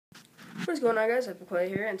What's going on, guys? WizPlayz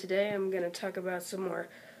here, and today I'm going to talk about some more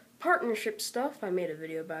partnership stuff. I made a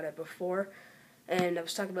video about it before, and I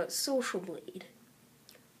was talking about Social Blade.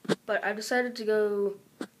 But I decided to go,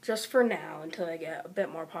 just for now, until I get a bit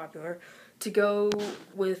more popular, to go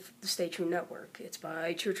with the Stay True Network. It's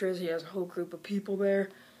by Churches. He has a whole group of people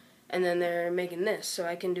there, and then they're making this, so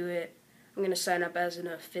I can do it. I'm going to sign up as an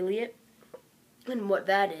affiliate, and what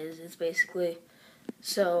that is, it's basically,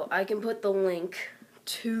 so I can put the link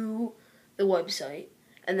to the website,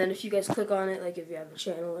 and then if you guys click on it, like if you have a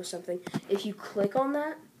channel or something, if you click on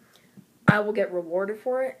that, I will get rewarded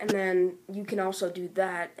for it, and then you can also do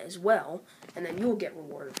that as well, and then you'll get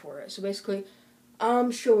rewarded for it. So basically, I'm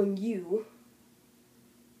showing you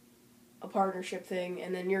a partnership thing,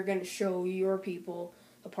 and then you're going to show your people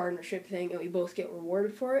a partnership thing, and we both get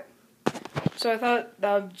rewarded for it. So I thought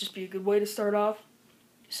that would just be a good way to start off.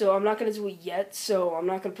 So I'm not going to do it yet, so I'm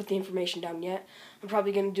not going to put the information down yet. I'm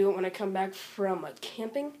probably going to do it when I come back from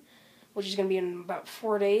camping, which is going to be in about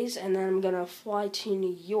 4 days, and then I'm going to fly to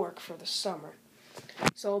New York for the summer.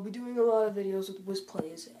 So I'll be doing a lot of videos with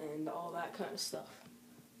WizPlayz and all that kind of stuff.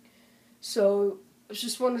 So I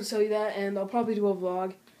just wanted to tell you that, and I'll probably do a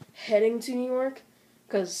vlog heading to New York,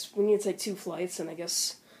 because we need to take 2 flights, and I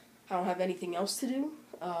guess I don't have anything else to do.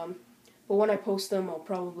 But when I post them, I'll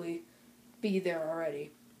probably be there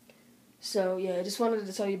already. So yeah, I just wanted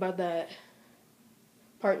to tell you about that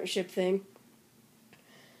partnership thing.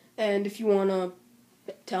 And if you want to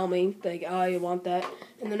tell me, like, I want that,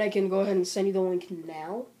 and then I can go ahead and send you the link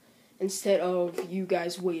now, instead of you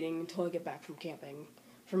guys waiting until I get back from camping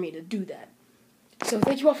for me to do that. So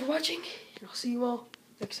thank you all for watching, and I'll see you all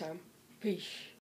next time. Peace.